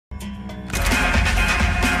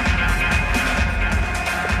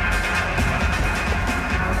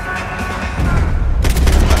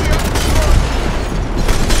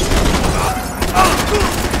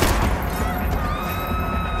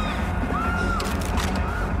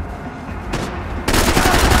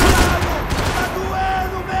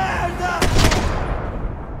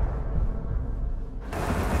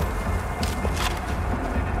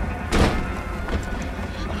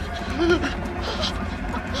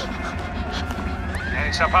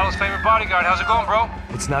Hey, Sao Paulo's favorite bodyguard. How's it going, bro?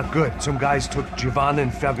 It's not good. Some guys took Giovanna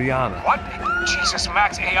and Fabiana. What? Jesus,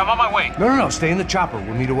 Max. Hey, I'm on my way. No. Stay in the chopper.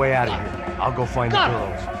 We'll meet a way out of here. I'll go find the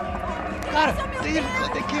girls. Got it. They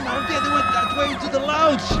came out there. They went that way into the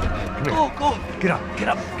lounge. Go. Get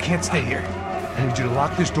up. Can't stay here. I need you to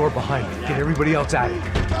lock this door behind me. Get everybody else out of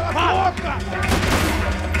here.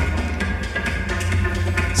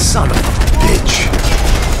 Son of a bitch.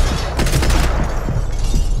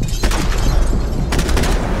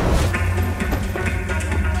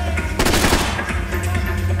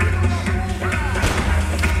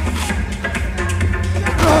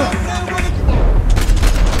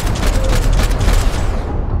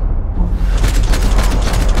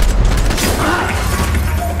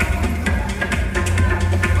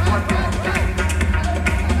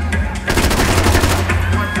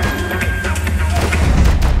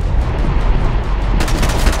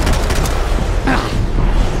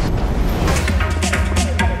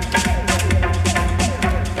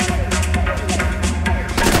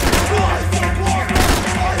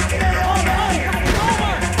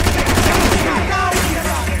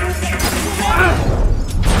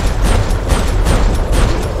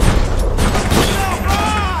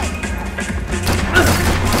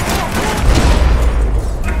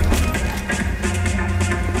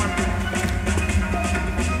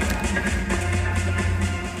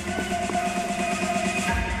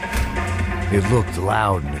 It looked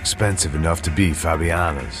loud and expensive enough to be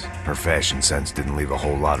Fabiana's. Her fashion sense didn't leave a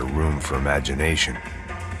whole lot of room for imagination,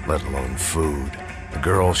 let alone food. The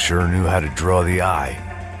girl sure knew how to draw the eye,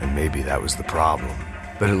 and maybe that was the problem.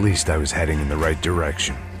 But at least I was heading in the right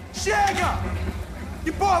direction. Chega!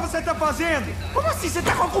 Que porra você tá fazendo? Como assim? Você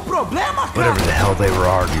tá com algum problema, cara? Whatever the hell they were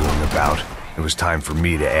arguing about, it was time for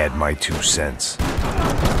me to add my 2 cents.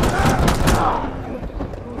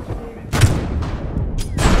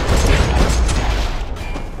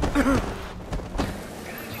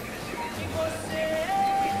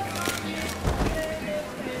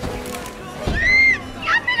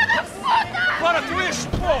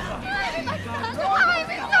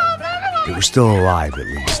 They were still alive, at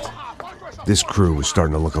least. This crew was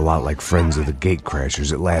starting to look a lot like friends of the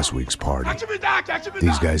gatecrashers at last week's party.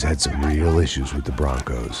 These guys had some real issues with the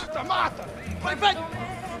Broncos.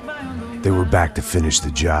 They were back to finish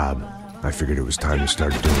the job. I figured it was time to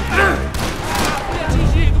start doing mine.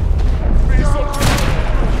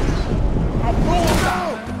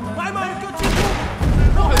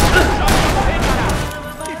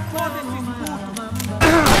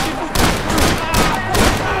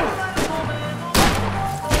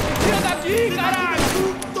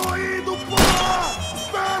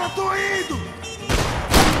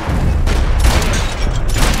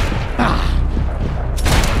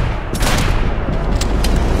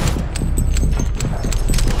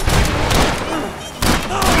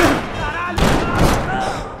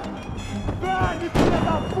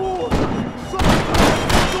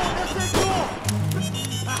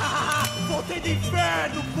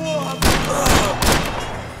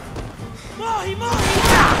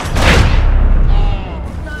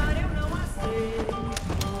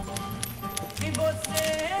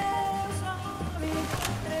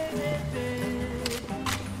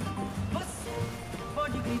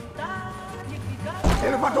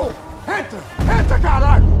 Elevador! Entra,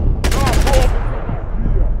 caralho!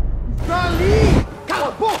 Tá ali! Cala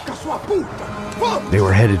a boca, sua puta! They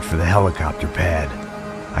were headed for the helicopter pad.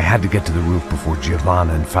 I had to get to the roof before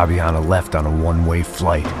Giovanna and Fabiana left on a one-way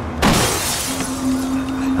flight.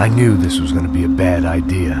 I knew this was going to be a bad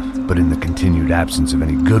idea, but in the continued absence of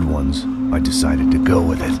any good ones, I decided to go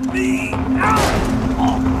with it.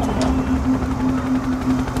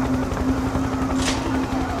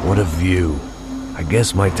 What a view. I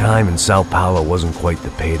guess my time in Sao Paulo wasn't quite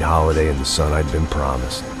the paid holiday in the sun I'd been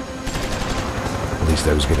promised. At least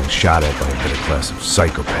I was getting shot at by a better class of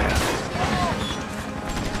psychopath.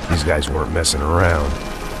 These guys weren't messing around.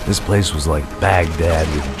 This place was like Baghdad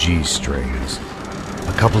with G-strings.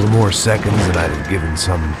 A couple of more seconds and I'd have given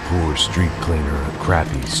some poor street cleaner a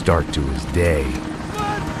crappy start to his day.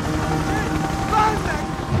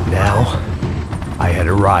 Now, I had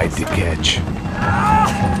a ride to catch.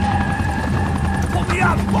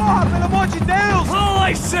 Porra, pelo amor de Deus! All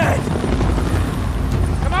I said!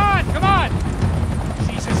 Come on!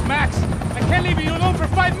 Jesus, Max, I can't leave you alone for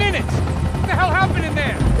 5 minutes! What the hell happened in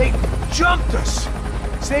there? They jumped us!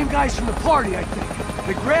 Same guys from the party, I think.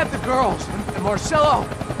 They grabbed the girls, and Marcelo,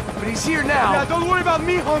 but he's here now. Yeah, don't worry about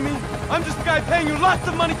me, homie. I'm just a guy paying you lots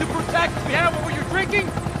of money to protect me. Yeah, what were you drinking?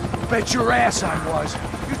 Bet your ass I was.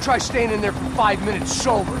 You try staying in there for 5 minutes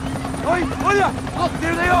sober. Oi, olha! Look,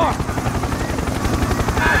 there they are!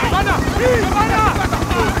 Giovanna!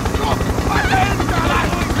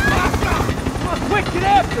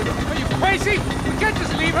 Get after them! Are you crazy? We can't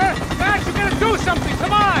just leave her! Max, you gotta do something!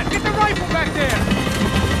 Come on! Get the rifle back there!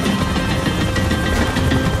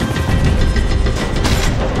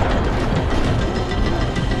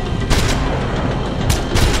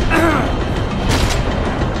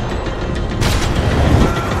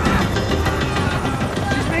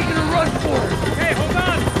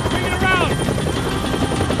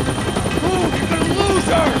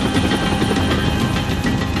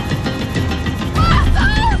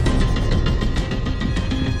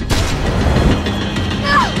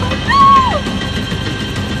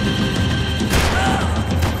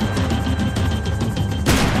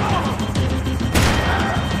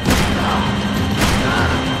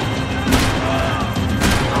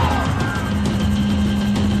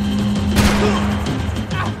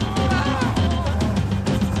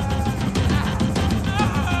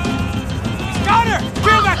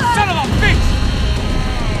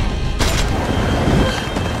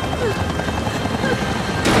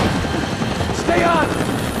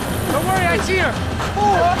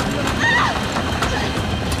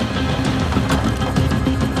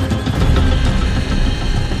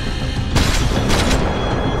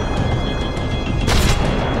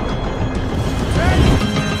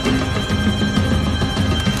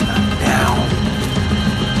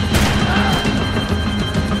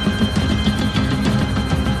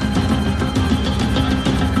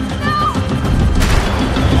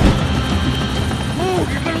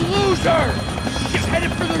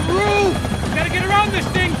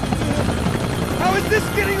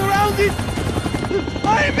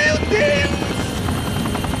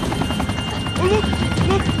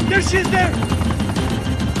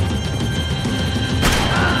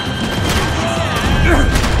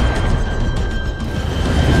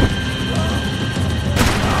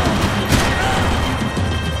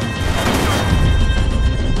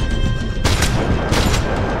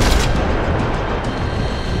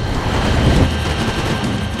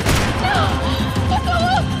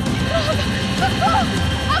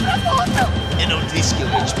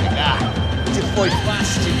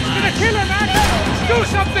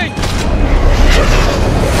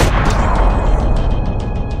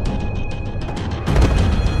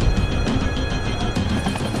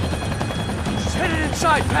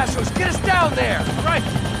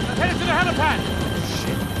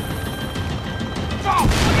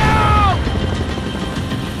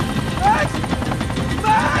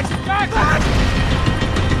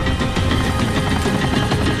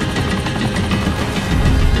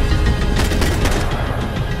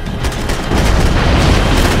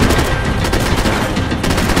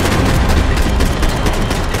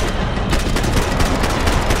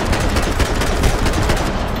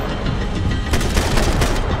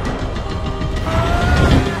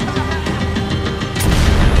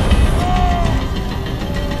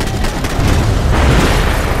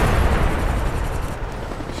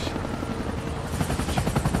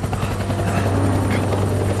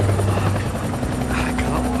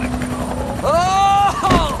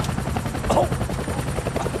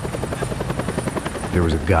 There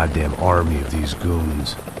was a goddamn army of these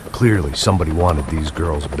goons. Clearly, somebody wanted these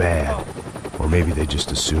girls bad. Or maybe they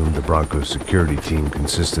just assumed the Broncos security team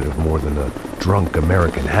consisted of more than a drunk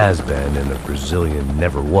American has-been and a Brazilian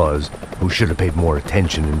never-was who should have paid more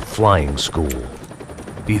attention in flying school.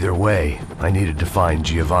 Either way, I needed to find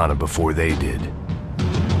Giovanna before they did.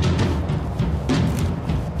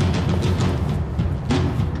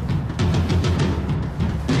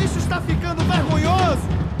 Isso está ficando vergonhoso!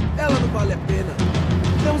 Ela não vale a pena.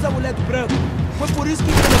 Temos a mulher do branco. Foi por isso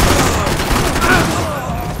que...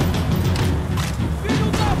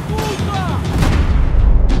 Filho da puta!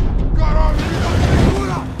 Caralho,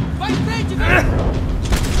 segura! Vai em frente, velho!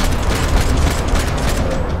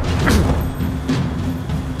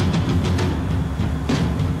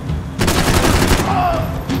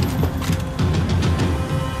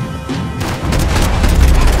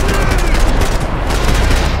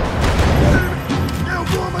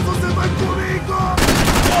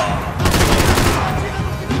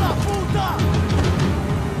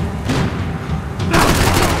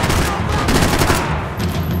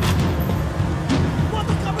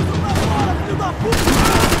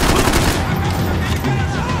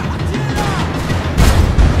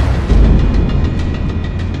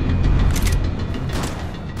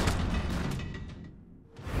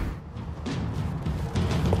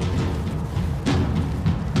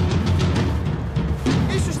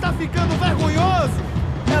 Ficando vergonhoso!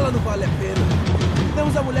 Ela não vale a pena.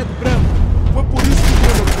 Temos a mulher do branco. Foi por isso que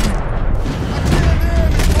eu aqui. Atira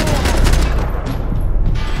nele, porra!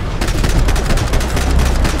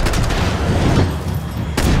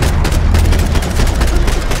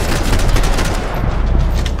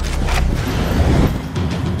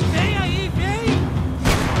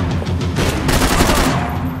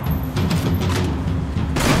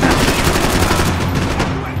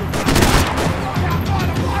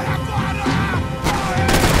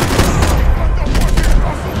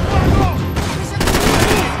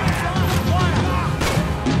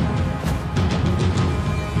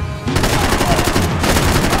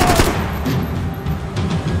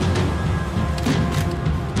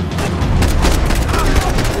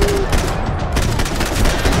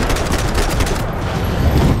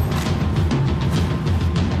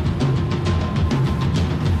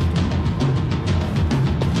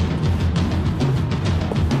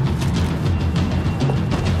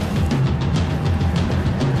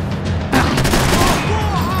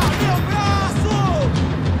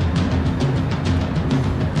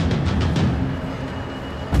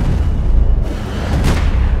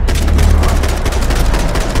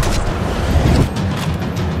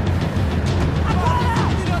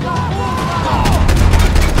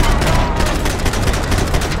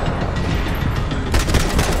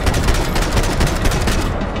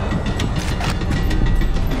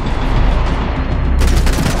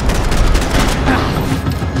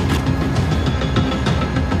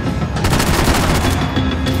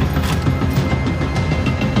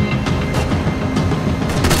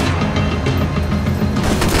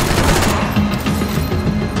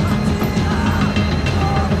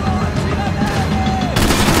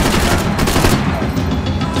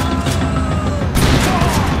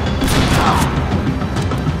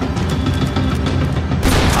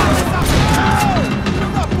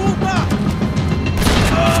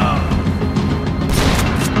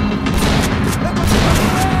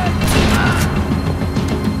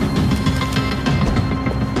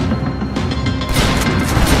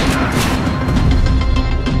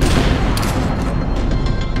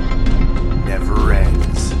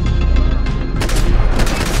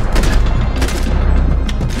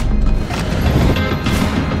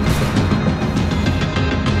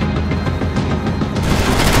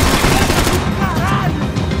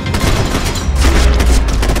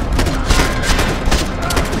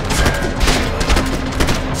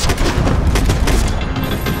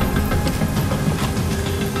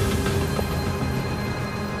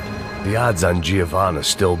 The odds on Giovanna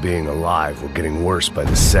still being alive were getting worse by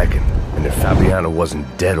the second, and if Fabiana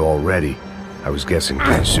wasn't dead already, I was guessing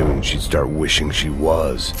pretty soon she'd start wishing she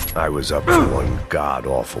was. I was up for one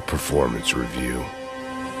god-awful performance review.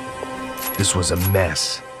 This was a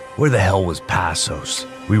mess. Where the hell was Passos?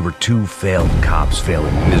 We were two failed cops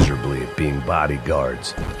failing miserably at being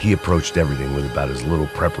bodyguards. He approached everything with about as little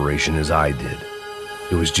preparation as I did.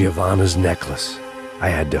 It was Giovanna's necklace. I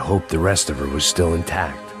had to hope the rest of her was still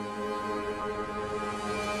intact.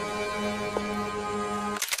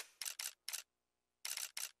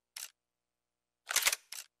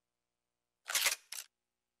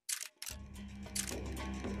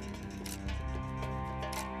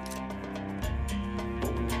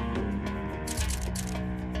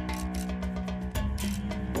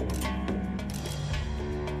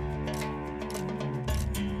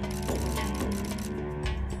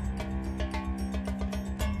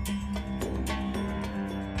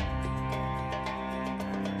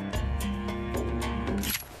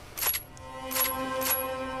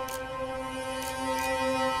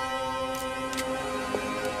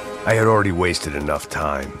 I had already wasted enough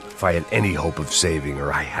time. If I had any hope of saving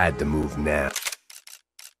her, I had to move now.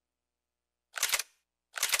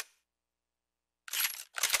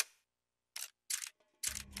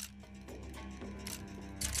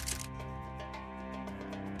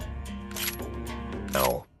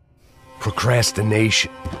 No.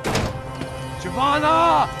 Procrastination.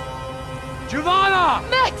 Giovanna! Giovanna!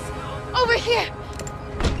 Max! Over here!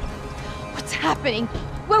 What's happening?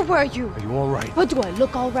 Where were you? Are you all right? But do I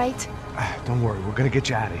look all right? Don't worry, we're gonna get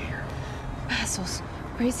you out of here. Passos,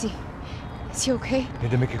 where is he? Is he okay?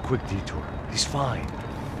 Had to make a quick detour. He's fine.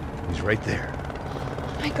 He's right there.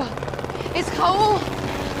 Oh my God. It's Raul!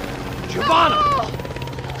 Giovanna! Raul!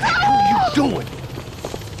 What the hell are you doing?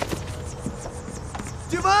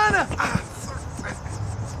 Giovanna!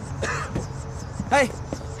 Hey!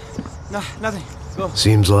 No, nothing. Go.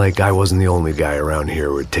 Seems like I wasn't the only guy around here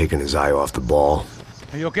who had taken his eye off the ball.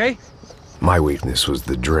 Are you okay? My weakness was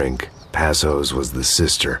the drink. Passos was the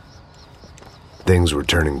sister. Things were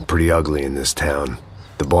turning pretty ugly in this town.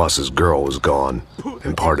 The boss's girl was gone,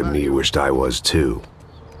 and part of me wished I was too.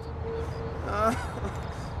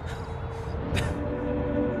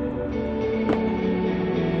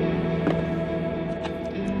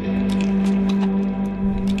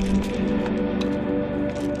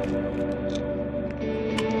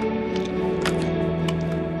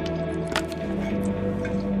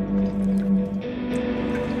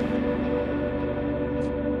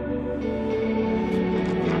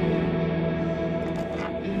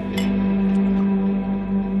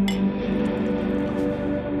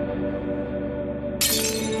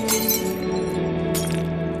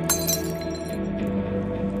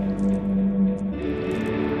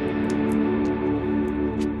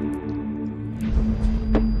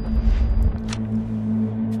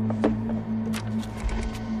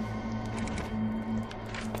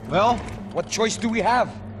 Well, what choice do we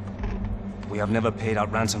have? We have never paid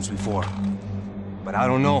out ransoms before. But I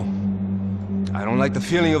don't know. I don't like the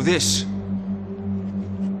feeling of this.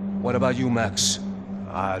 What about you, Max?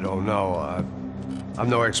 I don't know. I'm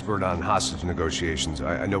no expert on hostage negotiations.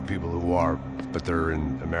 I know people who are, but they're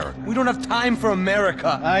in America. We don't have time for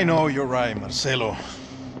America. I know you're right, Marcelo.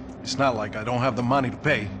 It's not like I don't have the money to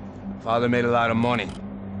pay. Father made a lot of money.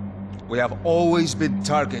 We have always been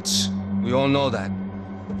targets. We all know that.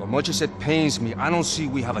 But much as it pains me, I don't see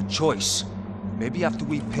we have a choice. Maybe after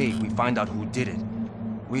we pay, we find out who did it.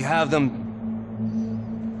 We have them...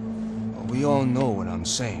 But we all know what I'm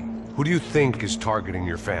saying. Who do you think is targeting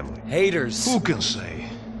your family? Haters. Who can say?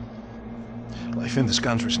 Life in this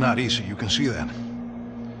country is not easy, you can see that.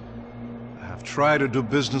 I have tried to do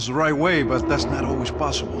business the right way, but that's not always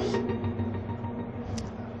possible.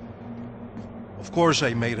 Of course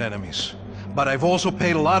I made enemies, but I've also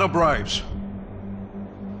paid a lot of bribes.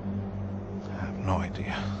 I have no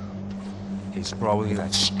idea. It's probably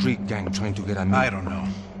that street gang trying to get at me. I don't know.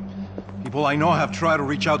 People I know have tried to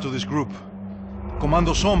reach out to this group.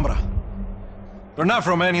 Comando Sombra. They're not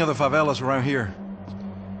from any of the favelas around here.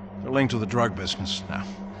 They're linked to the drug business. Now,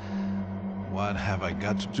 what have I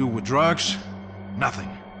got to do with drugs? Nothing.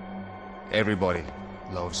 Everybody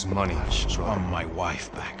loves money. I just want my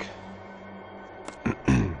wife back.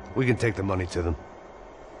 We can take the money to them.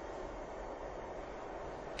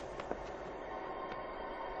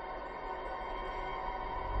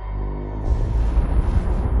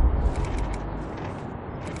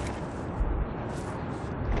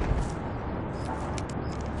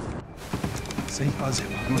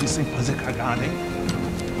 Sem fazer cagada, hein?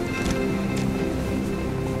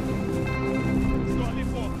 Estou ali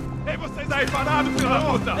fora. Ei, vocês tá aí parado, filho da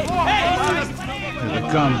puta! Ei! Here they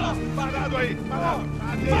come. Parado aí!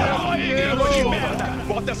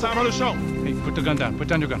 Bota essa arma no chão! Hey, put the gun down. Put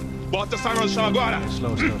down your gun. Bota essa arma no chão agora!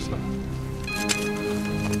 Slow.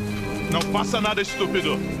 Não faça nada,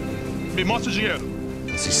 estúpido. Me mostra o dinheiro.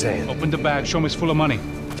 What's he saying? Open the bag. Show me it's full of money.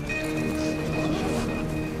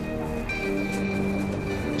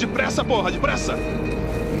 Depressa, porra, depressa!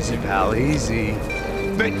 Easy, pal, easy.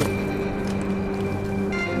 Vem!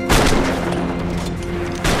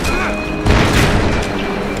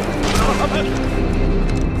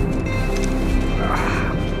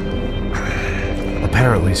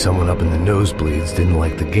 Apparently someone up in the nosebleeds didn't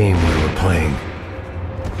like the game we were playing.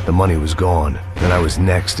 The money was gone, and I was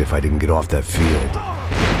next if I didn't get off that field.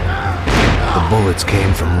 The bullets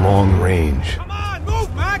came from long range. Come on,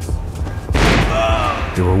 move, Max!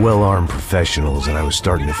 They were well-armed professionals, and I was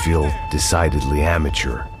starting to feel decidedly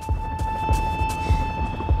amateur.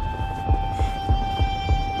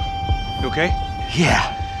 You okay?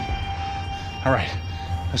 Yeah. All right,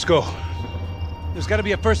 let's go. There's got to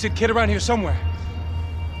be a first-aid kit around here somewhere.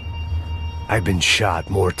 I'd been shot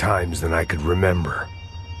more times than I could remember.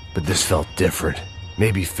 But this felt different.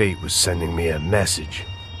 Maybe fate was sending me a message,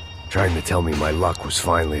 trying to tell me my luck was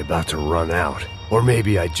finally about to run out. Or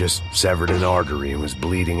maybe I just severed an artery and was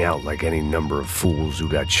bleeding out like any number of fools who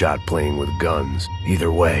got shot playing with guns.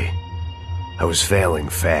 Either way, I was failing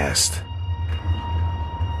fast.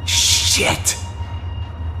 Shit!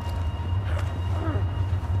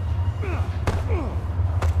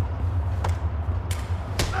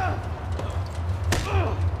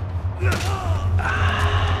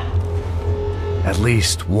 At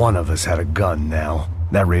least one of us had a gun now.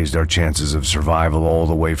 That raised our chances of survival all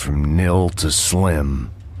the way from nil to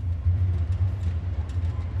slim.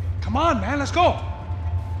 Come on, man, let's go!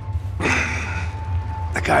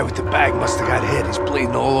 The guy with the bag must have got hit. He's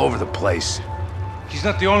bleeding all over the place. He's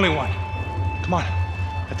not the only one. Come on,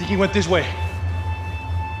 I think he went this way.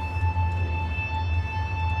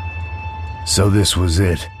 So this was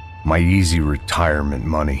it. My easy retirement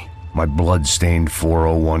money. My blood-stained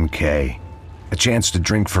 401k. A chance to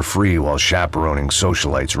drink for free while chaperoning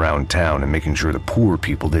socialites around town and making sure the poor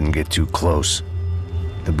people didn't get too close.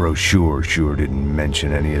 The brochure sure didn't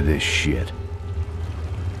mention any of this shit.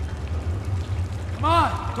 Come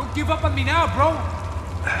on, don't give up on me now, bro!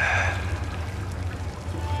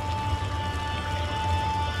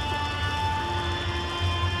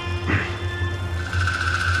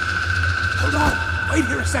 Hold on! Wait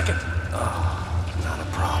here a second! Not a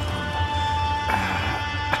problem.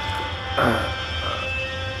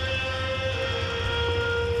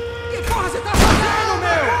 Que porra você tá fazendo,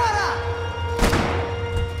 meu?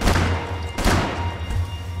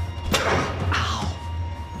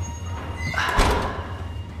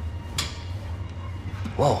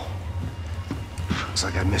 Whoa. Looks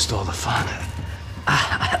like I missed all the fun.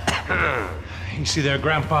 Easy there,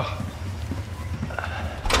 Grandpa.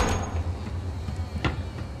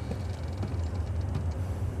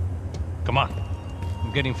 Come on.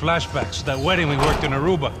 I'm getting flashbacks to that wedding we worked in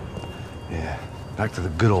Aruba. Yeah, back to the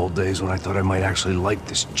good old days when I thought I might actually like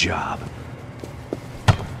this job.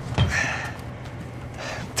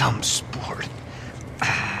 Dumb sport.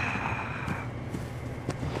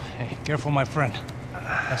 Hey, careful, my friend.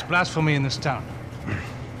 That's blasphemy in this town.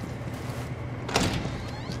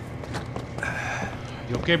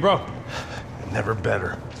 You okay, bro? Never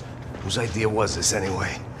better. Whose idea was this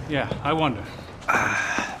anyway? Yeah, I wonder.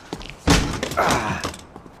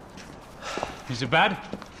 Is it bad?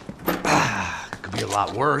 Could be a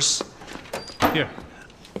lot worse. Here.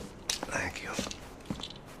 Thank you.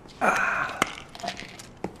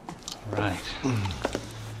 Right.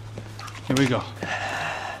 Here we go.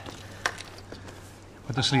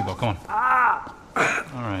 Put the sleeve on, come on.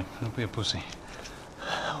 All right, don't be a pussy.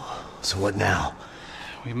 So what now?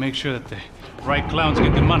 We make sure that the right clowns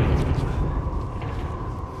get the money.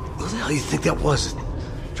 What the hell do you think that was?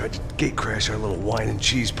 Tried to gate crash our little wine and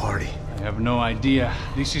cheese party. I have no idea.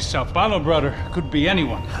 This is Sao Paulo, brother. Could be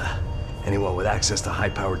anyone. Anyone with access to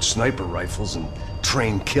high-powered sniper rifles and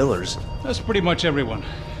trained killers. That's pretty much everyone.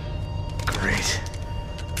 Great.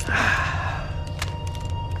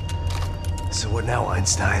 So what now,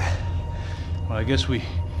 Einstein? Well, I guess we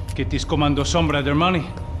get these Comando Sombra their money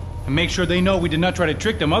and make sure they know we did not try to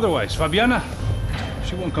trick them otherwise. Fabiana,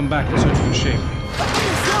 she won't come back in such good shape.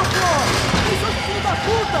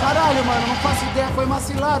 Caralho, mano, não faço ideia, foi uma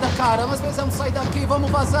cilada, cara. Nós precisamos sair daqui, vamos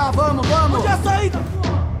vazar, vamos! Onde é a saída?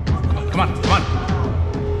 Come on, come on.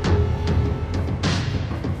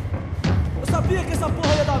 Eu sabia que essa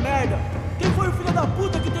porra ia dar merda. Quem foi o filho da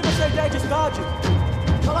puta que teve essa ideia de estádio?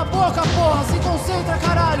 Cala a boca, porra! Se concentra,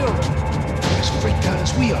 caralho!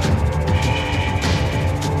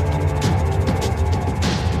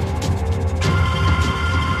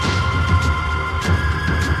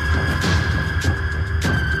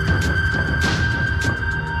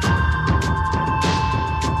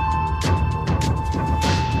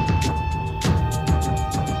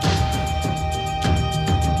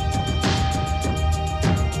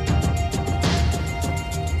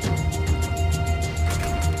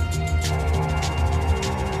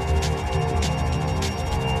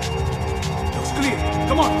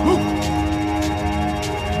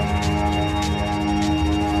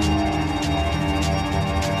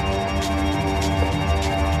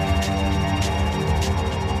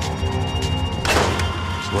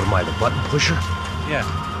 What am I, the button pusher? Yeah.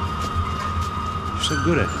 You're so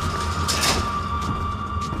good at it.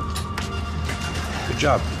 Good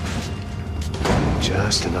job.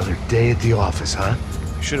 Just another day at the office, huh?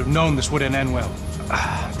 You should have known this wouldn't end well.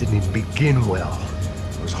 Didn't even begin well.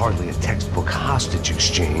 It was hardly a textbook hostage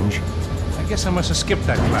exchange. I guess I must have skipped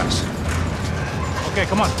that class. Okay,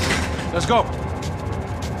 come on. Let's go.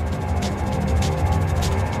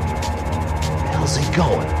 Where the hell's he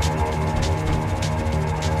going?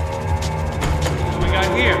 What do we got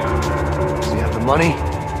here? Does he have the money?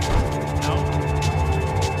 No.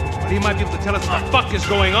 But he might be able to tell us what the fuck is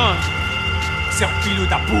going on. Seu filho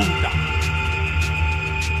da puta!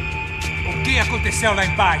 O que aconteceu lá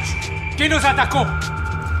embaixo? Quem nos atacou?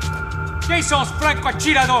 Quem são os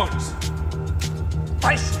franco-atiradores?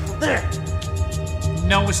 Vai se fuder!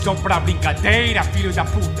 Não estou pra brincadeira, filho da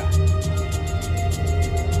puta!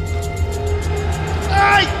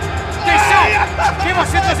 Ai! Quem são? Quem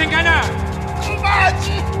você nos enganar?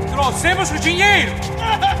 Mate! Trouxemos o dinheiro!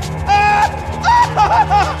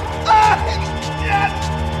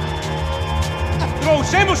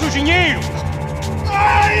 Trouxemos o dinheiro!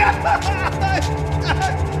 Ai!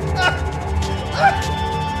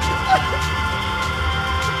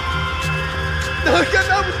 Não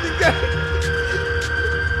enganamos ninguém!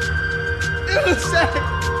 Eu não sei!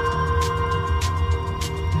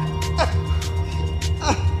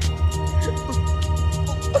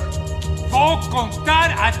 Vou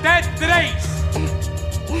contar até 3!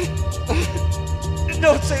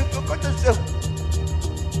 Não sei o que aconteceu!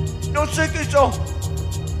 Não sei quem são!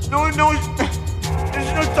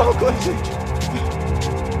 Eles não estão com a gente!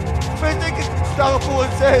 Pensei que estavam com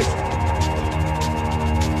vocês!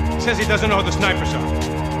 Says he doesn't know who the snipers are.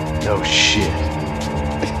 No shit.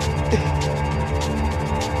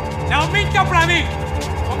 Não mintam pra mim!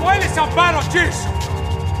 Como eles salvaram disso!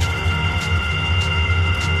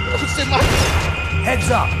 Você mata!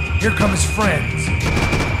 Heads up! Here come his friends.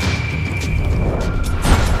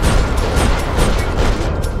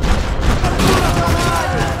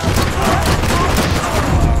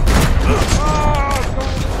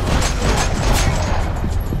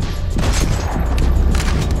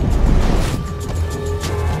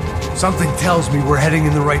 Something tells me we're heading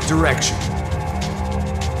in the right direction.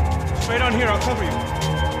 Straight on here, I'll cover you.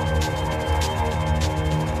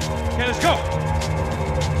 Okay, let's go.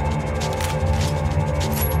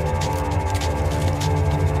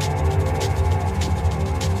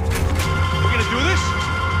 We're gonna do this?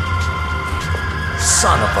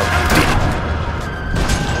 Son of a bitch!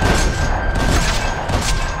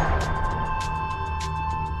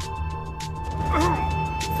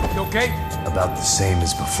 You okay? About the same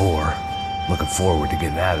as before. Looking forward to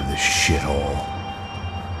getting out of this shithole.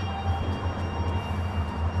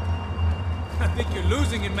 I think you're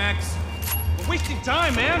losing it, Max. We're wasting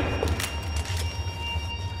time, man.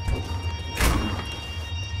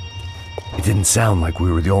 It didn't sound like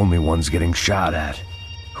we were the only ones getting shot at.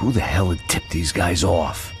 Who the hell had tipped these guys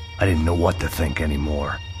off? I didn't know what to think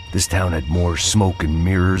anymore. This town had more smoke and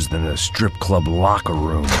mirrors than a strip club locker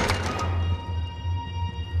room.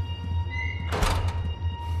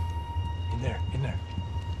 In there.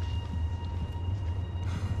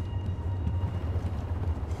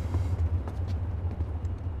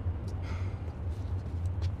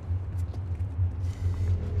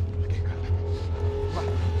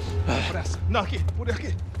 Pressa! Não, aqui, por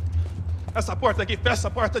aqui! Essa porta aqui, fecha essa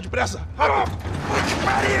porta depressa! Rápido! Que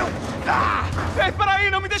pariu! Ei, peraí,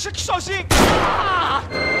 não me deixa aqui sozinho!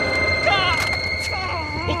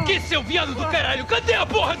 O que, seu viado do caralho? Cadê a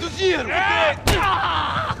porra do dinheiro?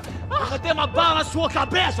 Eu vou ter uma bala na sua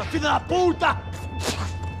cabeça, filha da puta!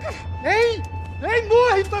 Ei! Ei,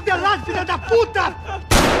 morre, favelado, filha da puta!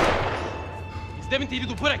 Eles devem ter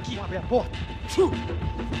ido por aqui. Vamos abrir a porta.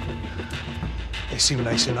 They seem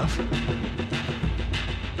nice enough.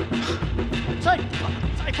 Sai!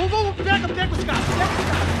 Sai! Vamos, pega os caras! Pega os caras!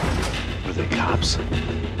 Are they cops?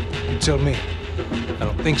 You tell me. I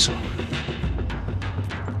don't think so.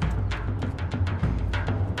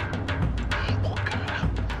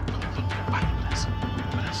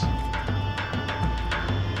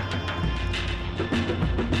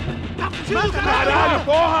 Caralho,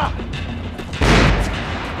 porra!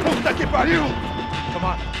 Puta que pariu! Come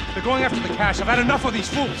on. They're going after the cash. I've had enough of these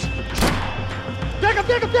fools. Pega,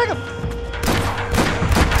 pega, pega!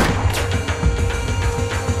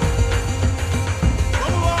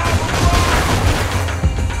 Vamos lá,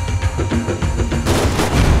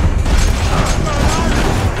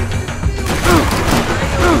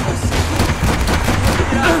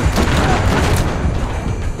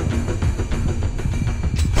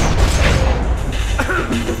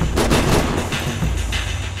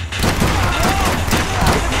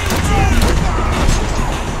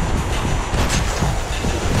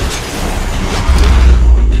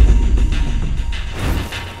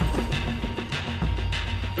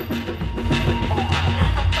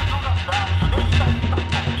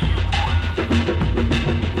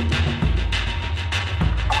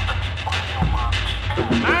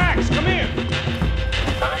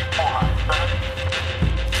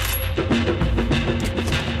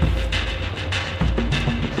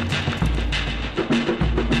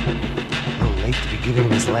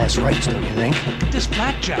 his last rites, don't you think? This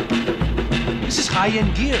blackjack. This is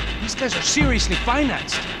high-end gear. These guys are seriously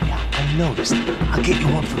financed. Yeah, I noticed. I'll get you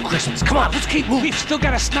one for Christmas. Come on, let's keep moving. We've still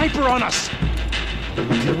got a sniper on us.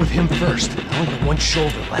 We'll deal with him first. I only got one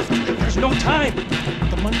shoulder left. There's no time.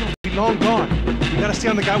 The money will be long gone. We gotta stay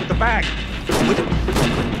on the guy with the bag.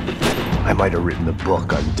 I might have written the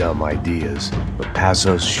book on dumb ideas, but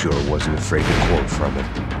Passos sure wasn't afraid to quote from it.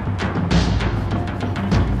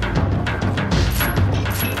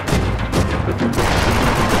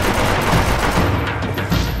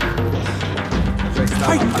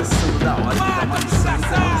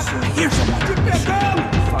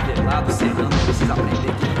 Favelado serrano precisa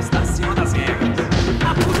aprender que não está acima das regras.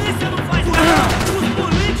 A polícia não faz nada! Os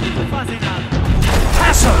políticos não fazem nada!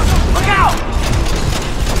 Passos! Look out!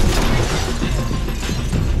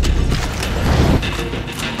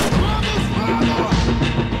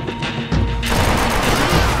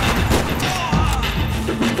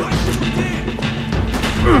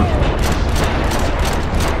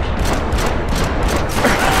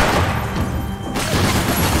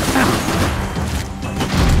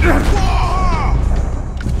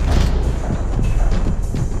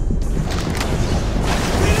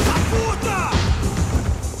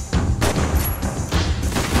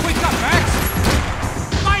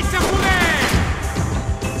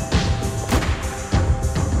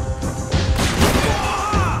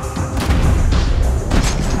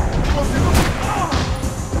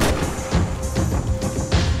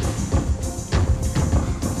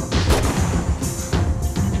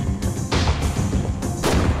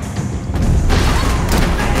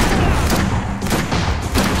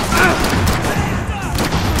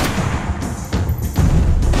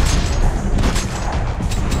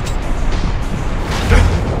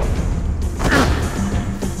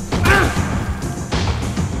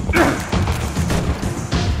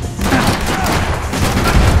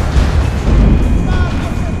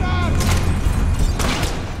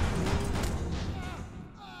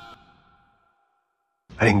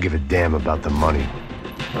 I didn't give a damn about the money,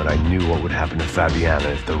 but I knew what would happen to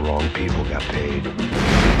Fabiana if the wrong people got paid.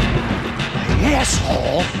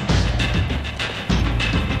 Asshole!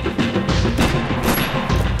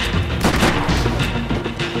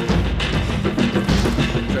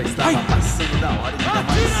 Já estava passando da hora de dar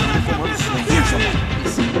uma lição de comando sombrio.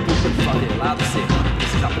 Esse grupo favelado serrano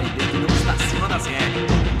precisa aprender que não está acima das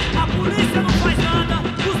regras. A polícia não faz nada,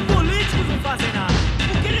 os políticos não fazem nada.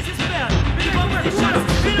 O que eles esperam? Eles vão deixar os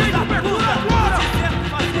filhos da puta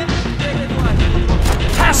fazer território.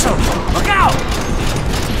 Passos! Look out!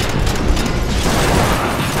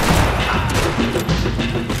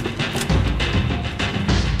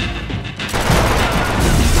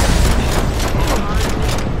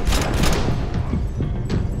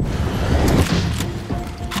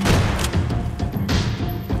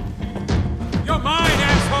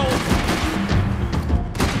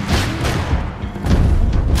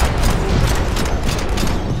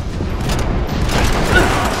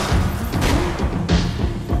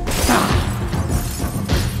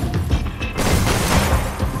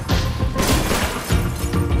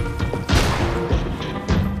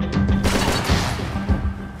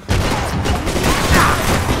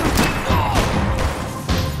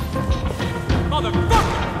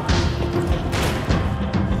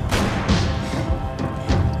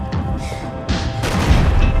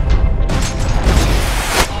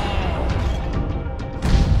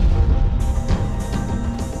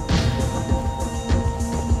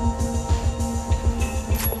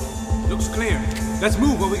 Let's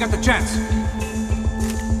move while we got the chance.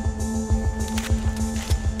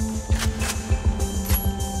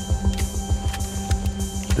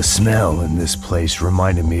 The smell in this place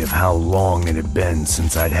reminded me of how long it had been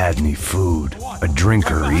since I'd had any food. A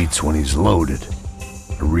drinker eats when he's loaded.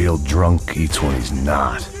 A real drunk eats when he's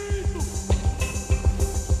not.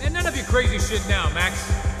 And none of your crazy shit now, Max.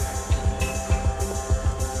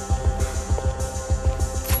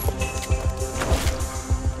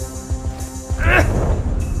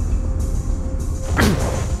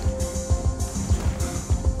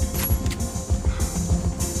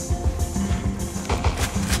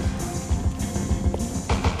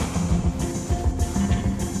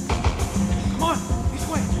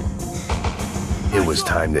 It was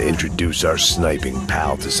time to introduce our sniping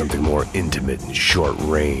pal to something more intimate and short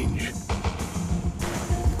range.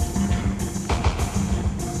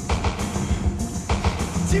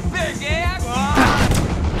 Te peguei agora!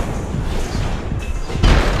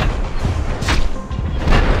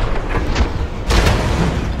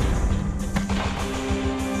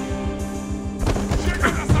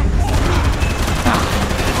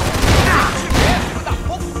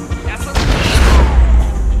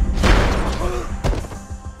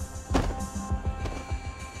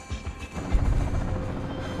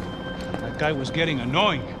 guy was getting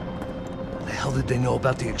annoying. What the hell did they know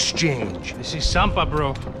about the exchange? This is Sampa,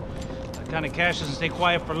 bro. That kind of cash doesn't stay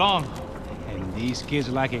quiet for long. And these kids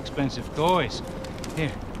like expensive toys.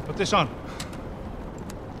 Here, put this on.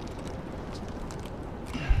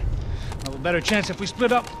 Have a better chance if we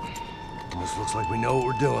split up. Almost looks like we know what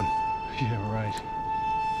we're doing. Yeah, right.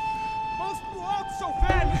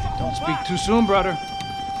 Don't speak too soon, brother.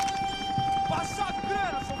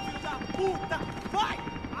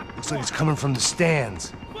 Looks like it's coming from the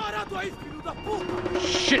stands.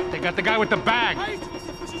 Shit, they got the guy with the bag.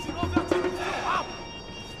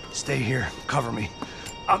 Stay here. Cover me.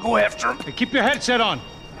 I'll go after him. Hey, keep your headset on.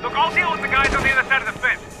 Look, I'll deal with the guys on the other side of the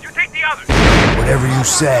fence. You take the others. Whatever you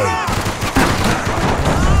say.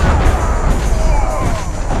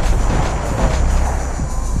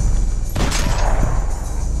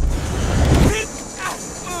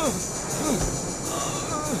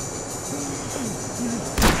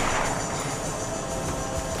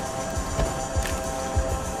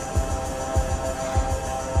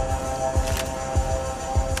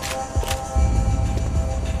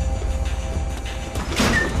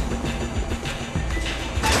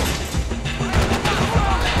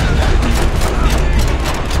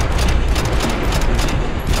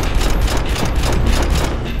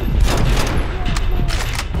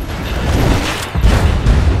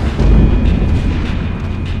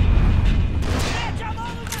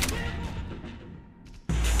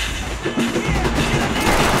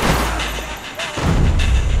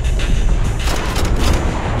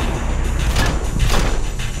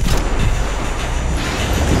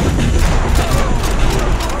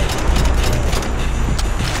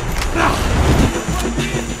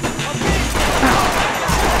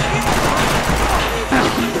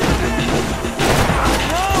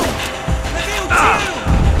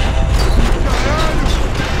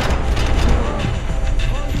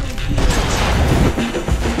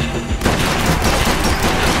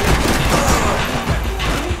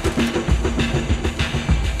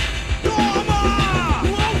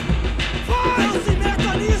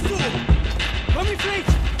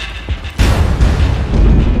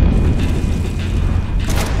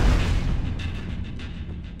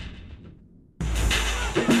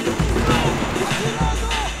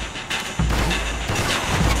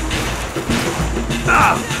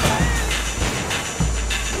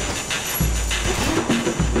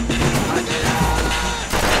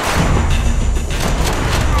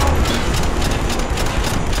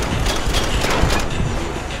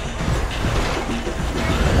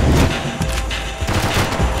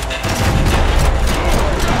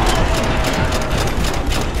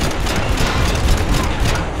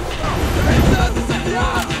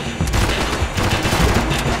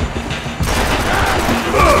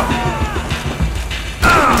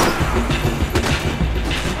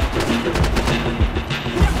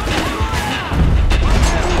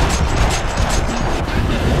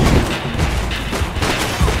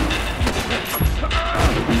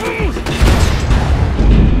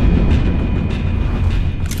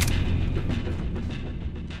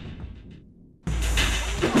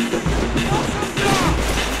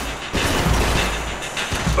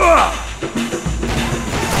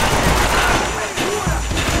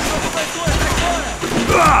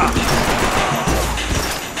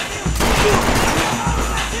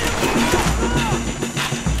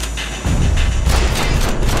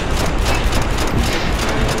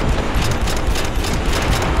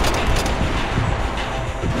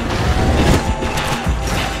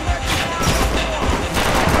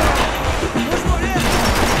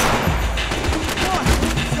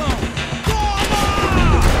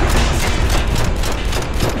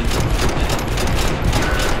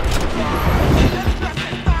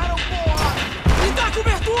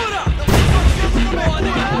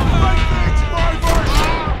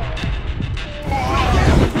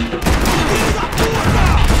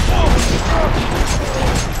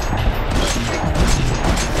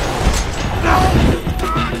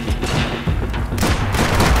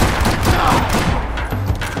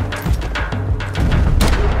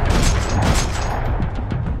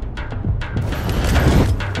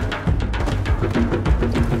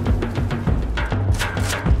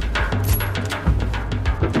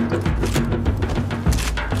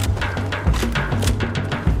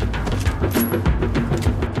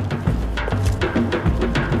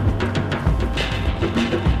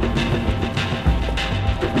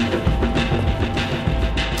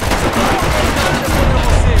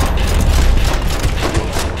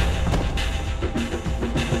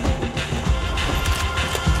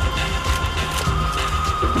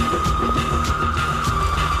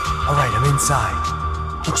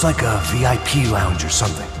 Inside. Looks like a VIP lounge or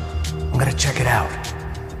something. I'm gonna check it out.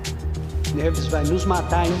 Neves vai nos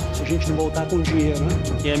matar, hein? Se a gente não voltar com dinheiro, né?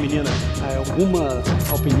 Quem é a menina? É alguma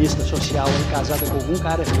alpinista social aí, casada com algum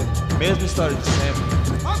cara aqui. Mesma história de sempre.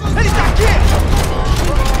 Ele tá aqui!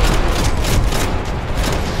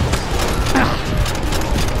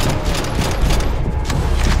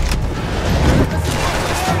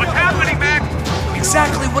 What's happening, Mac?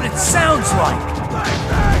 Exactly what it sounds like!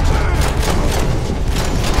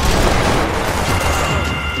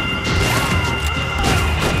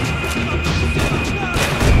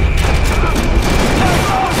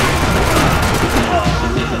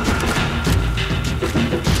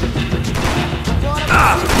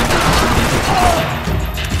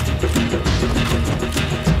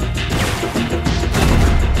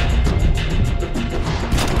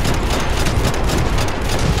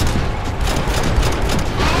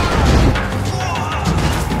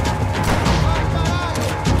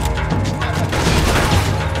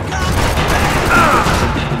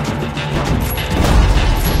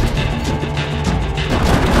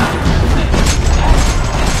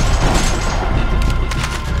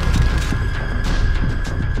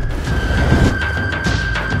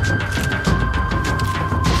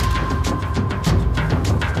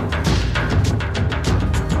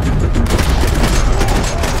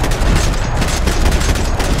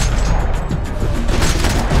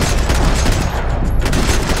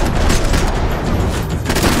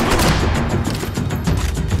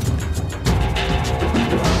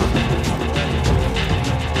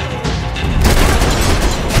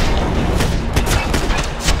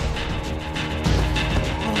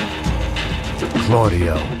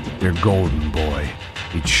 Claudio, your golden boy.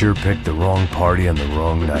 He'd sure picked the wrong party on the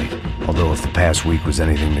wrong night. Although if the past week was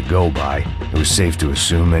anything to go by, it was safe to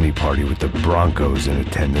assume any party with the Broncos in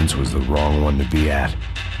attendance was the wrong one to be at.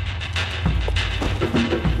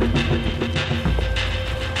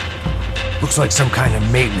 Looks like some kind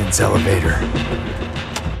of maintenance elevator.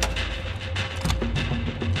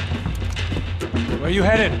 Where you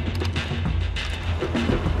headed?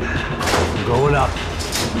 I'm going up.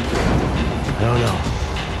 I don't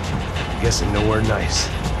know. Guessing nowhere nice.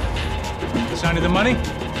 Sign of the money?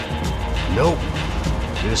 Nope.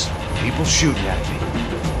 Just people shooting at me.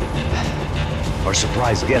 Our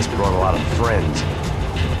surprise guest brought a lot of friends.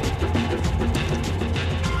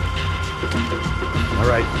 All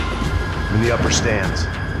right. I'm in the upper stands.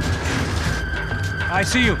 I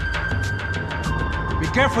see you. Be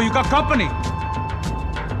careful, you got company.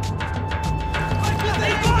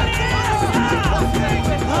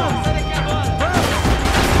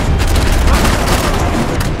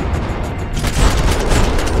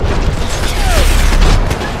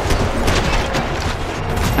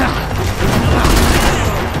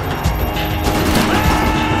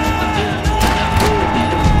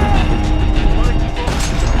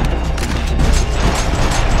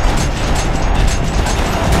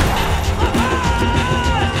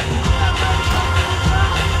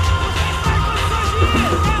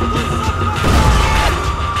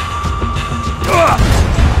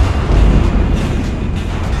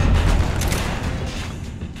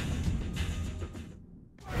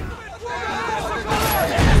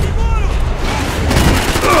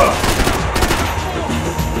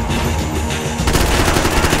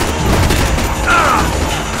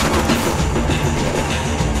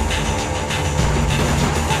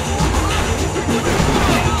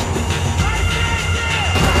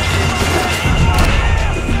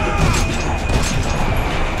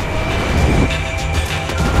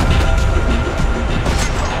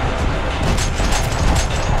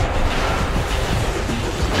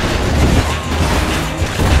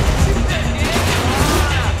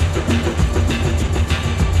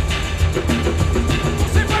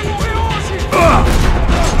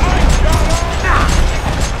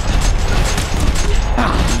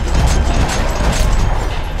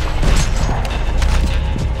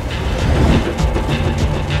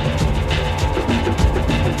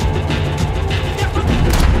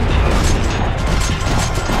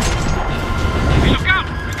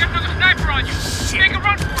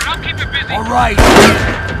 Right.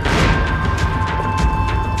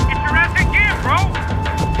 Get your ass in gear, bro!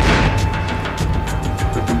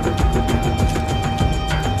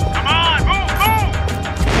 Come on, move, move!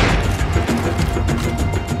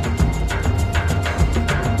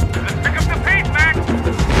 Let's pick up the pace, Mac!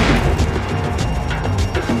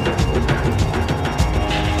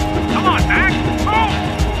 Come on, Mac! Move!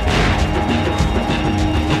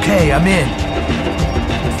 Okay, I'm in.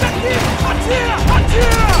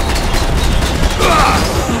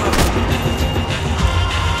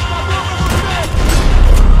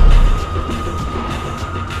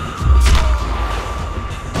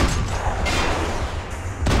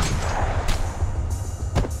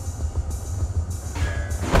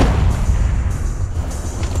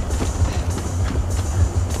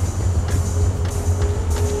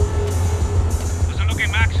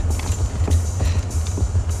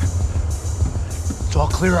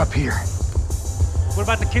 clear up here. What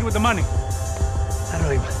about the kid with the money? I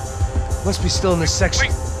don't even... Must be still in this section.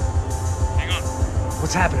 Wait. Hang on.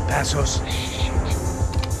 What's happening, Passos? There's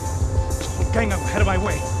a whole gang up ahead of my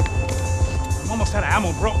way. I'm almost out of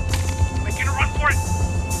ammo, bro. Making a run for it.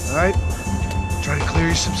 All right. Try to clear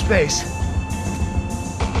you some space.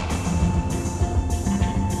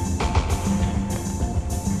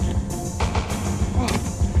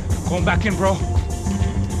 I'm going back in, bro.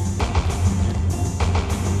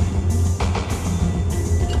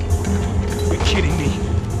 You're kidding me.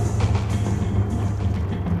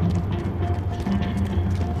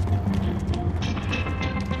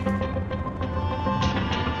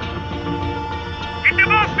 Get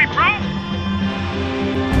them off me, bro!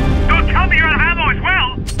 Don't tell me you're out of ammo as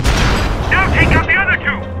well! Now take out the other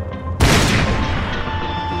two!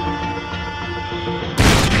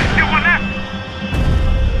 There's still one left!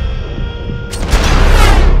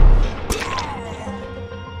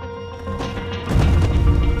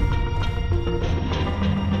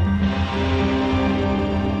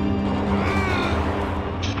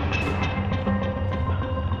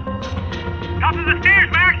 Top of the stairs,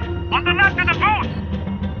 Max! On the left of the booth!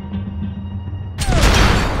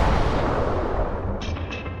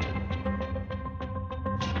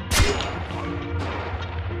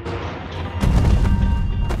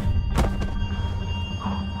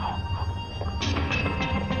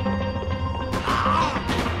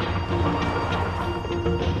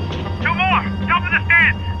 Two more! Top of the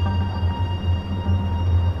stairs!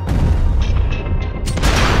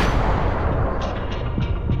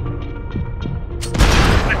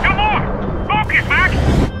 There's two more! Focus, Max!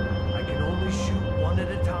 I can only shoot one at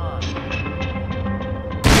a time.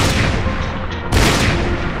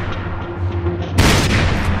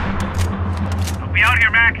 I'll be out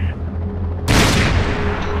here, Max.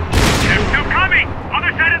 There's two coming!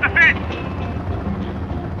 Other side of the fence!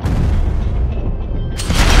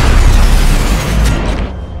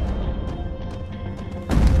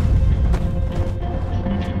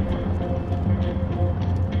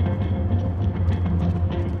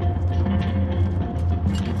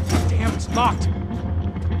 Damn, it's locked.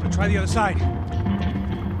 I'm gonna try the other side.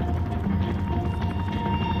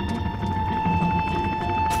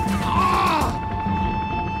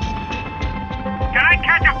 Can I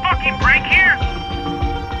catch a fucking break here?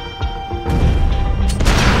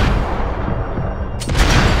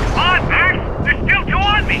 Come on, Max! There's still two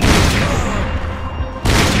on me!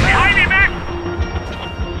 Behind me, Max!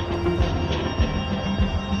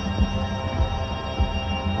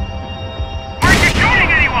 Aren't you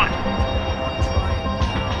shooting anyone?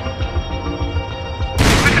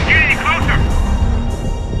 Let them get any closer!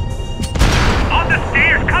 On the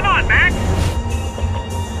stairs! Come on, Max!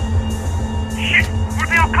 Shit! Where are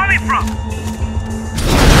they all coming from?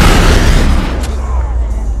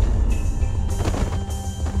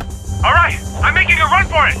 All right, I'm making a run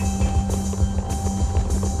for it.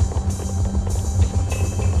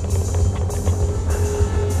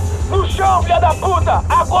 No chão, filha da puta!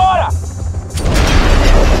 Agora!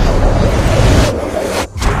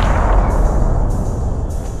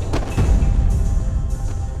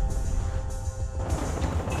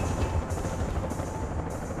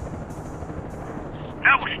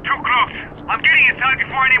 That was too close. I'm getting inside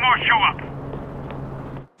before any more show up.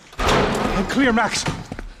 I'm clear, Max.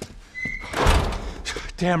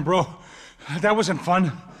 Damn, bro. That wasn't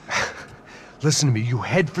fun. Listen to me, you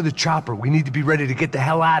head for the chopper. We need to be ready to get the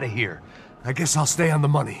hell out of here. I guess I'll stay on the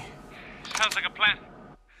money. Sounds like a plan.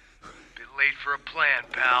 Bit late for a plan,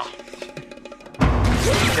 pal.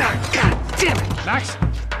 God damn it! Max?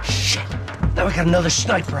 Shit. Now we got another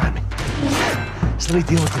sniper on me. So let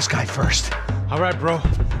me deal with this guy first. All right, bro.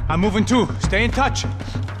 I'm moving too. Stay in touch.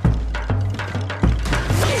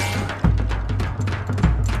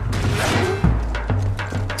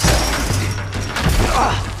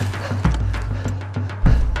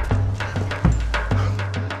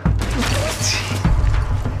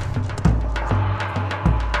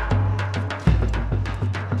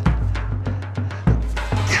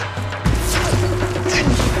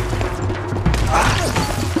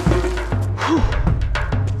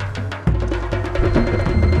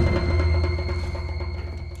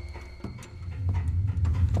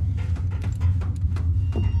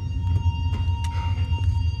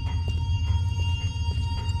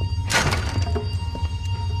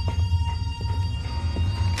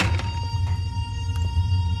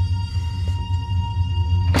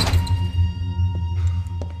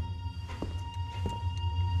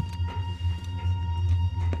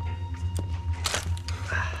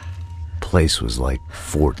 Place was like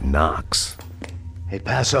Fort Knox. Hey,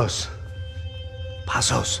 Passos.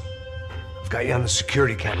 Passos. I've Got you on the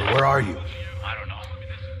security camera. Where are you? I don't know.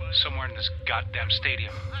 Somewhere in this goddamn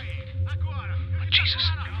stadium. Jesus.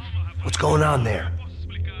 What's going on there?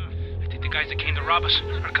 I think the guys that came to rob us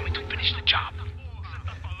are coming to finish the job.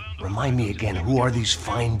 Remind me again, who are these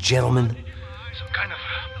fine gentlemen? Some kind of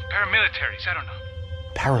paramilitaries, I don't know.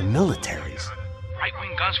 Paramilitaries?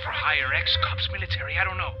 Right-wing guns for hire, ex-cops, military, I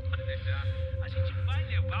don't know.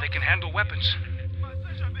 But they can handle weapons.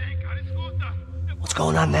 What's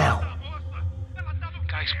going on now?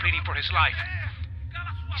 Guy's pleading for his life.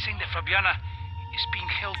 He's saying that Fabiana is being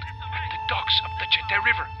held at the docks of the Chete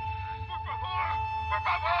River.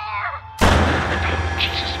 Oh,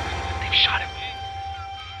 Jesus, they've shot him.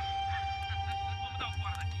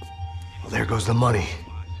 Well, there goes the money.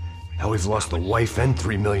 Now we've lost the wife and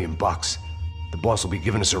 $3 million. The boss will be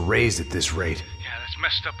giving us a raise at this rate. Yeah, that's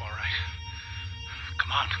messed up, all right.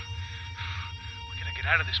 Come on. We gotta get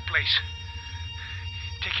out of this place.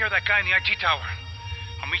 Take care of that guy in the IT tower.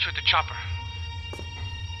 I'll meet you at the chopper.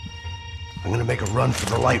 I'm gonna make a run for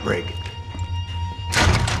the light rig.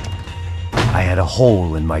 I had a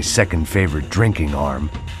hole in my second favorite drinking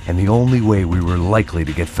arm, and the only way we were likely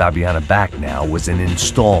to get Fabiana back now was in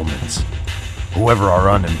installments. Whoever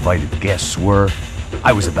our uninvited guests were,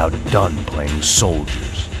 I was about done playing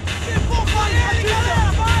soldiers.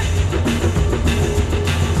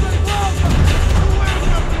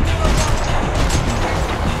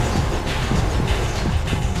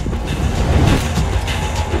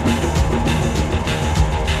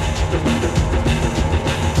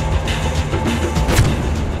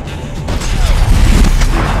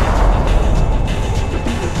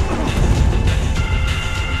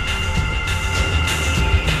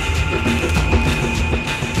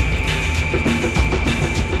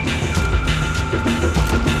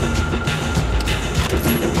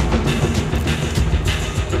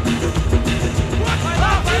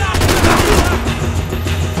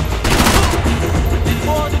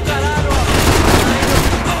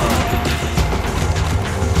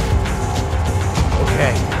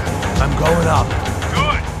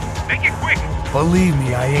 Believe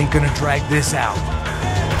me, I ain't gonna drag this out.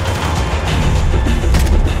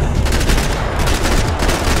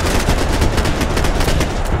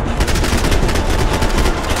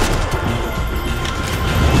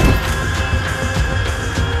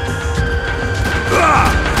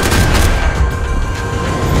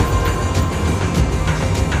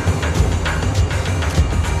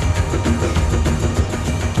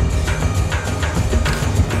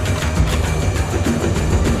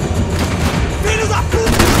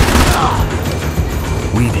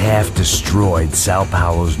 Destroyed Sao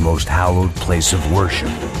Paulo's most hallowed place of worship.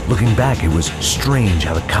 Looking back, it was strange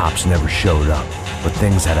how the cops never showed up. But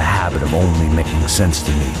things had a habit of only making sense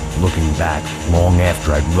to me, looking back long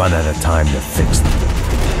after I'd run out of time to fix them.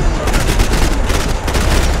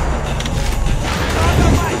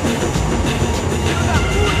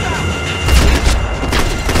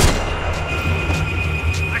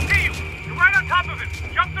 I see you! You're right on top of him!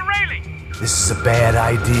 Jump the railing! This is a bad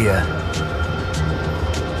idea.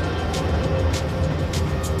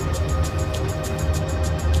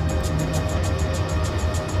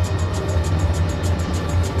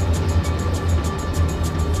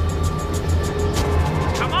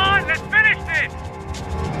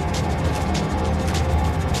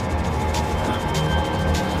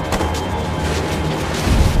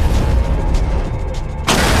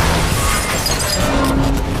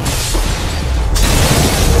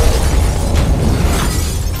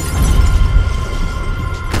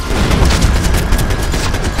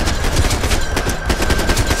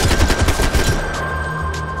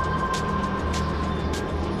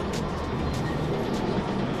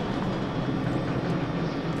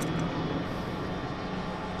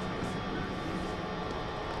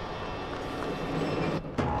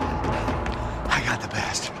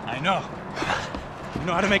 You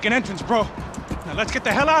know how to make an entrance, bro. Now let's get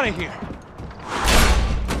the hell out of here.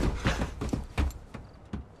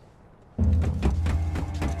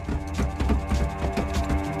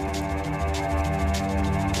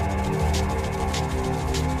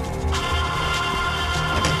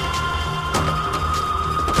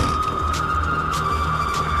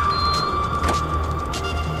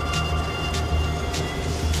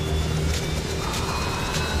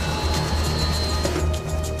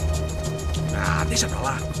 Deixa pra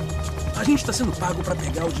lá. A gente tá sendo pago pra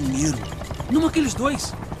pegar o dinheiro. Não aqueles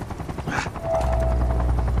dois.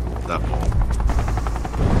 Tá bom.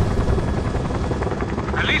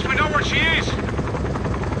 At least we know where she is.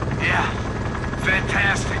 Yeah.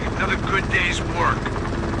 Fantastic. Another good day's work.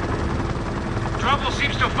 Trouble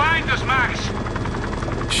seems to find us, Max.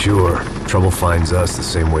 Sure, trouble finds us the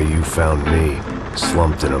same way you found me.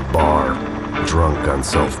 Slumped in a bar, drunk on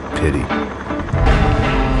self-pity.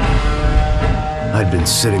 I'd been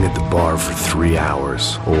sitting at the bar for 3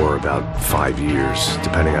 hours, or about 5 years,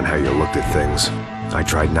 depending on how you looked at things. I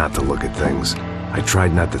tried not to look at things. I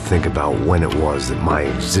tried not to think about when it was that my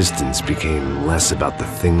existence became less about the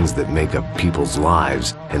things that make up people's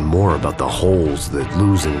lives and more about the holes that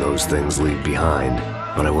losing those things leave behind.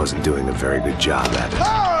 But I wasn't doing a very good job at it.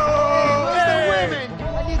 Oh, where's the women?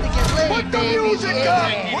 I need to get laid, put the music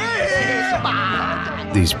up! We're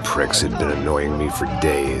here! These pricks had been annoying me for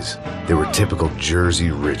days. They were typical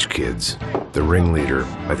Jersey rich kids. The ringleader,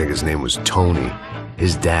 I think his name was Tony.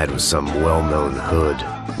 His dad was some well-known hood,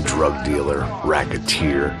 drug dealer,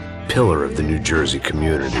 racketeer, pillar of the New Jersey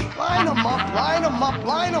community. Line them up, line them up,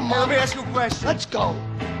 line them up. Let me ask you a question. Let's go.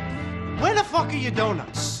 Where the fuck are your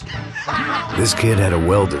donuts? This kid had a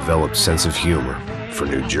well-developed sense of humor for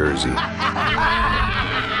New Jersey.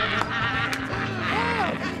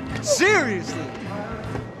 Seriously?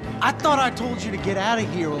 I thought I told you to get out of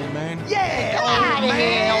here, old man. Yeah, old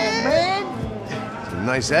man. It's a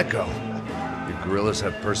nice echo. The gorillas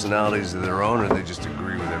have personalities of their own, or they just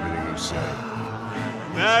agree with everything you say?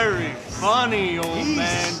 Very funny, old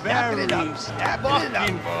man. Very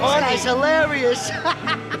fucking funny. Guy's hilarious.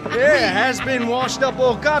 Yeah, has-been washed-up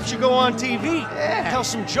old cop should go on TV. Yeah. Tell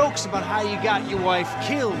some jokes about how you got your wife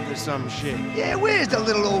killed or some shit. Yeah, where's the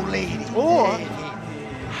little old lady? Or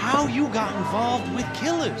how you got involved with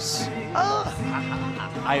killers.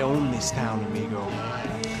 I own this town, amigo.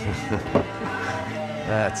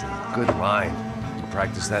 That's a good line. You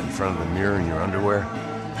practice that in front of the mirror in your underwear?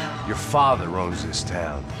 Your father owns this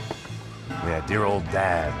town. Yeah, dear old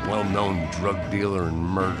dad, well-known drug dealer and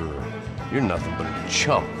murderer. You're nothing but a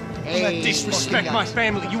chump. Hey, disrespect my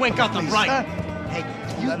family. You ain't got the right. Hey,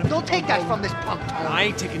 you don't take that from this punk. I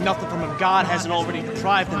ain't taking nothing from him God hasn't already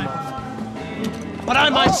deprived him of. But I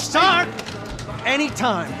might start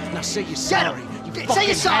anytime. Now say you're sorry. Say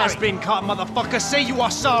you're sorry. Has-been caught, motherfucker. Say you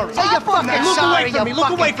are sorry. Say you're fucking look sorry. Away from me. Look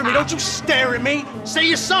away from me. Don't you stare at me. Say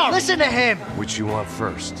you're sorry. Listen to him. Which you want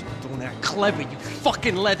first? Don't act clever, you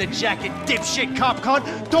fucking leather jacket dipshit cop cunt.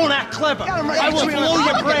 Don't act clever. I will blow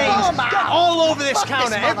your brains all over this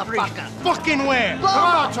counter, every fucking where. Come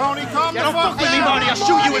on, Tony. Come on. Don't fuck with me, Marty. I'll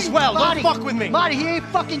shoot you as well. Don't fuck with me. Marty, he ain't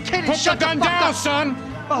fucking kidding. Put the gun down, son.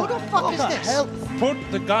 Who the fuck is this? Put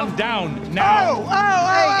the gun down now.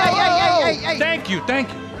 Hey. Thank you.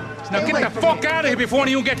 Now get the fuck out of here before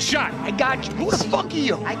you get shot. I got you. Who the fuck are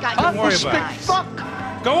you? I got you. Don't worry about it. Fuck.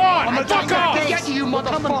 Go on. Fuck off. I get you,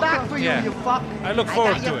 motherfucker. Coming back for you, you fuck. I look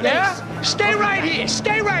forward to it. Yeah? Stay right here.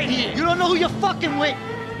 Stay right here. You don't know who you're fucking with.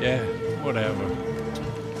 Yeah, whatever.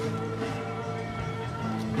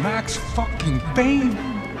 Max fucking Payne.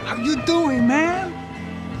 How you doing, man?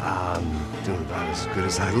 I'm doing about as good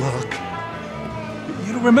as I look.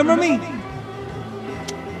 You don't remember me?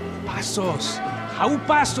 Pasos. How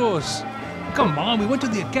Pasos? Come on, we went to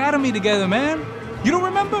the academy together, man. You don't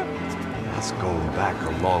remember? That's going back a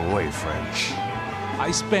long way, friend. I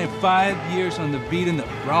spent 5 years on the beat in the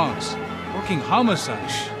Bronx, working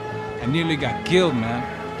homicide. I nearly got killed, man.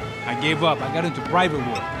 I gave up. I got into private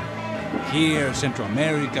work. Here, Central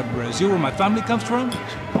America, Brazil, where my family comes from.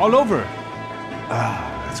 All over.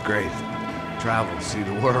 Ah, that's great. Travel, see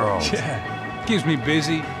the world. Yeah, keeps me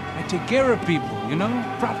busy. I take care of people, you know?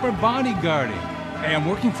 Proper bodyguarding. Hey, I'm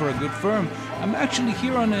working for a good firm. I'm actually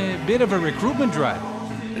here on a bit of a recruitment drive.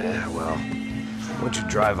 Yeah, well, why don't you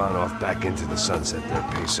drive on off back into the sunset there,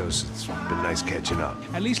 Pesos? It's been nice catching up.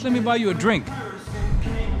 At least let me buy you a drink.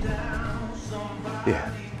 Yeah,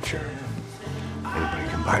 sure. Anybody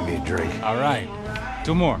can buy me a drink. All right.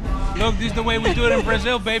 2 more. Look, this is the way we do it in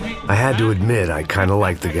Brazil, baby. I had to admit, I kind of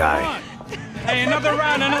liked the guy. Hey, another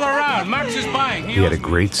round. Max is buying. He had a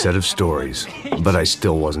great set of stories, but I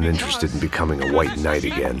still wasn't interested in becoming a white knight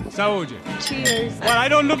again. Saúde. Cheers. What, I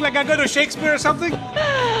don't look like I go to Shakespeare or something?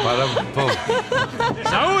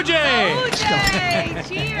 Saúde!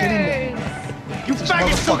 Cheers. You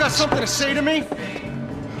faggot still got something to say to me?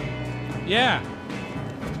 Yeah.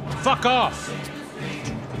 Fuck off.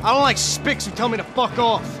 I don't like spics who tell me to fuck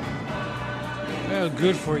off. Well,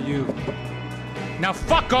 good for you. Now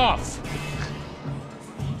fuck off.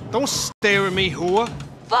 Don't stare at me, whore.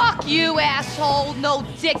 Fuck you, asshole. No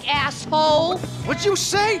dick, asshole. What'd you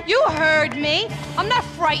say? You heard me. I'm not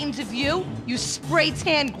frightened of you, you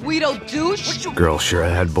spray-tan Guido douche. Girl sure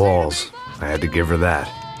had balls. I had to give her that.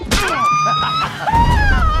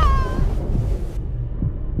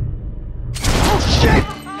 Oh, shit!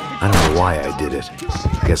 I don't know why I did it.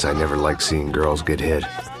 I guess I never liked seeing girls get hit.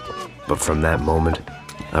 But from that moment,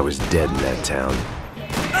 I was dead in that town.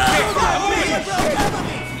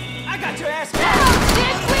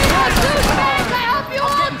 douchebags! I hope you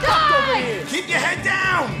all die! Keep your head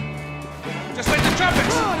down! Just like the trumpets!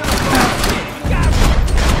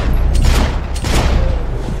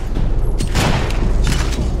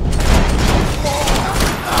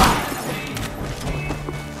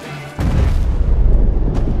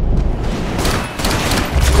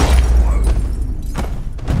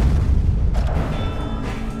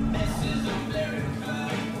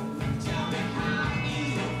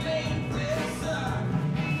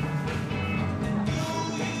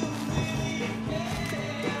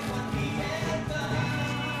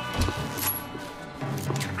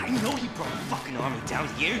 Down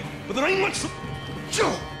here, but there ain't much.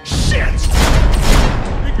 Joe, shit!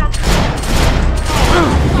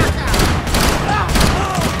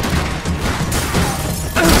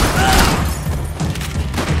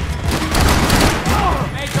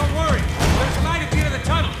 Hey, don't worry. There's a light at the end of the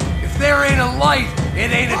tunnel. If there ain't a light,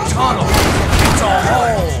 it ain't a tunnel. It's a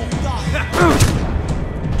hole.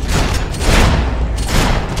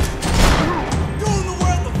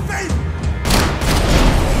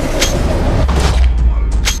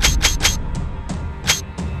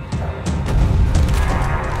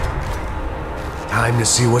 Time to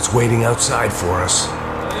see what's waiting outside for us.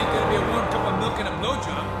 Well, it ain't gonna be a warm cup of milk and a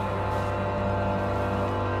blowjob.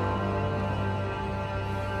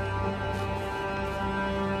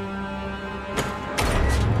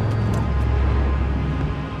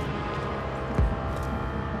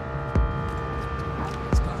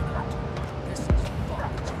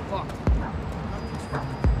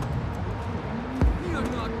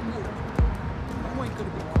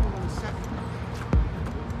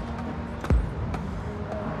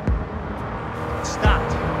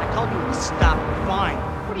 Stop. Fine.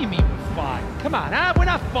 What do you mean we're fine? Come on, huh? We're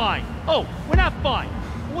not fine. Oh, we're not fine.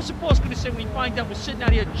 What's the boss gonna say when he finds out we're sitting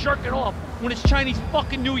out here jerking off when it's Chinese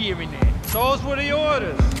fucking New Year in there? Those were the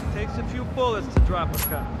orders. Takes a few bullets to drop a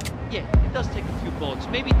cop. Yeah, it does take a few bullets.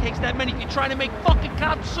 Maybe it takes that many if you're trying to make fucking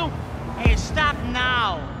cop soup. Hey, stop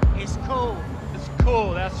now. It's cool. It's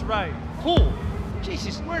cool, that's right. Cool?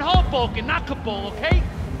 Jesus, we're in Hoboken, not Kabul, okay?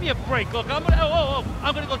 Give me a break. Look, I'm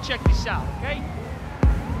gonna go check this out, okay?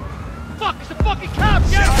 Fuck, it's the fucking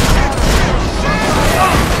cops! Get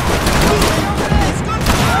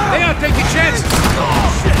They don't take your chances.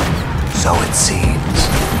 So it seems.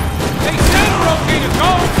 They said we're okay to go.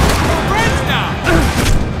 We're friends now.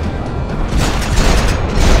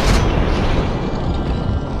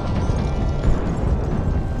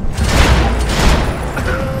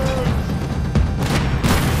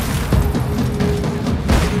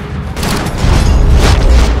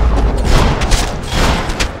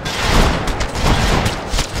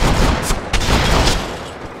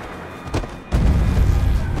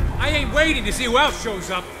 Waiting to see who else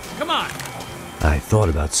shows up. Come on. I thought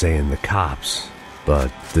about saying the cops,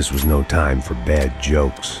 but this was no time for bad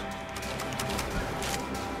jokes.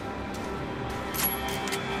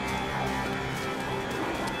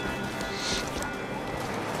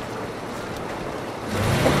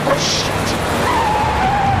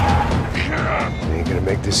 They ain't gonna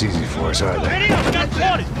make this easy for us, are they?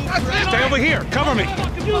 Stay over here. Cover me.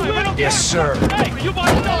 Yes, sir.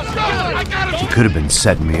 He could have been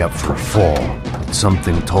setting me up for a fall, but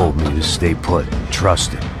something told me to stay put,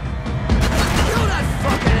 trust him. Kill that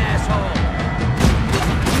fucking asshole!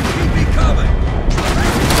 Keep me coming!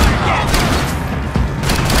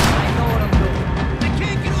 I know what I'm doing. I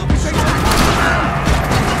can't get over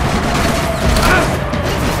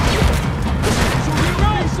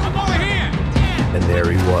And there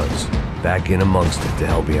he was, back in amongst it to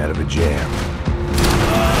help me out of a jam.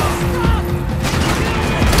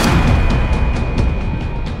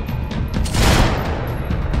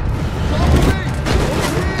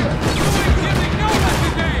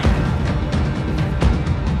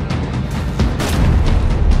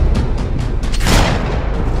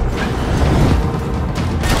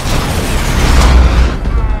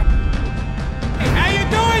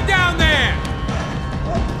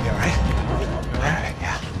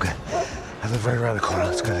 Right around the corner.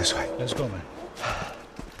 Let's go this way. Let's go, man.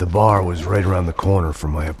 The bar was right around the corner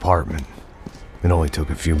from my apartment. It only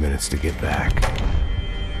took a few minutes to get back.